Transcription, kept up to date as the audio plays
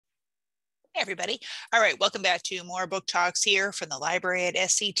Hey everybody. All right, welcome back to more book talks here from the library at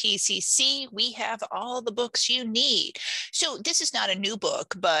SCTCC. We have all the books you need. So this is not a new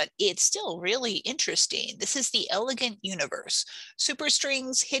book, but it's still really interesting. This is The Elegant Universe,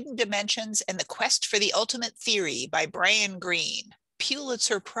 Superstrings, Hidden Dimensions, and the Quest for the Ultimate Theory by Greene,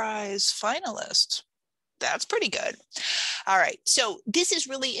 Pulitzer Prize finalist. That's pretty good. All right. So this is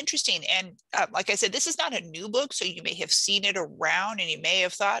really interesting. And like I said, this is not a new book. So you may have seen it around and you may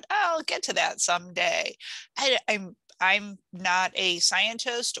have thought, oh, I'll get to that someday. I'm not a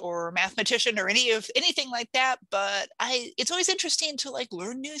scientist or mathematician or anything like that, but it's always interesting to like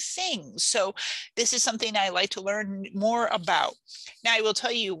learn new things. So this is something I like to learn more about. Now I will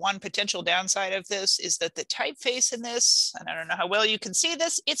tell you one potential downside of this is that the typeface in this, and I don't know how well you can see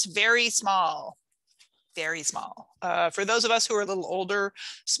this, it's very small. Very small. For those of us who are a little older,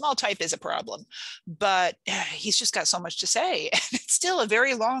 small type is a problem, but he's just got so much to say. And it's still a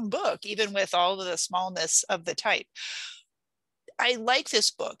very long book, even with all of the smallness of the type. I like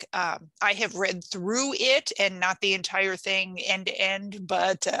this book. I have read through it and not the entire thing end to end,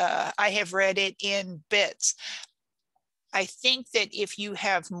 but I have read it in bits. I think that if you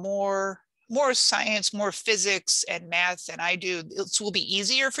have more science, more physics and math than I do, it will be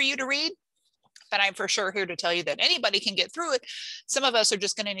easier for you to read. But I'm for sure here to tell you that anybody can get through it. Some of us are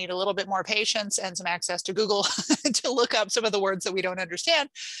just going to need a little bit more patience and some access to Google to look up some of the words that we don't understand.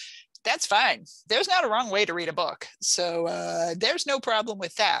 That's fine. There's not a wrong way to read a book. So there's no problem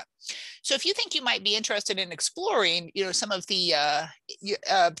with that. So if you think you might be interested in exploring, some of the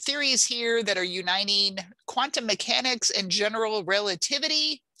theories here that are uniting quantum mechanics and general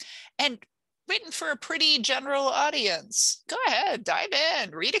relativity, and written for a pretty general audience, go ahead, dive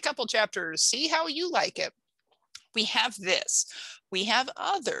in, read a couple chapters, see how you like it. We have this. We have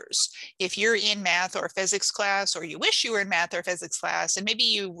others. If you're in math or physics class, or you wish you were in math or physics class, and maybe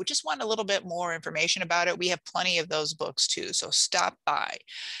you just want a little bit more information about it, we have plenty of those books too. So stop by.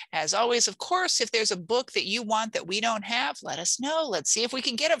 As always, of course, if there's a book that you want that we don't have, let us know. Let's see if we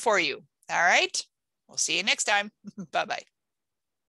can get it for you. All right. We'll see you next time. Bye-bye.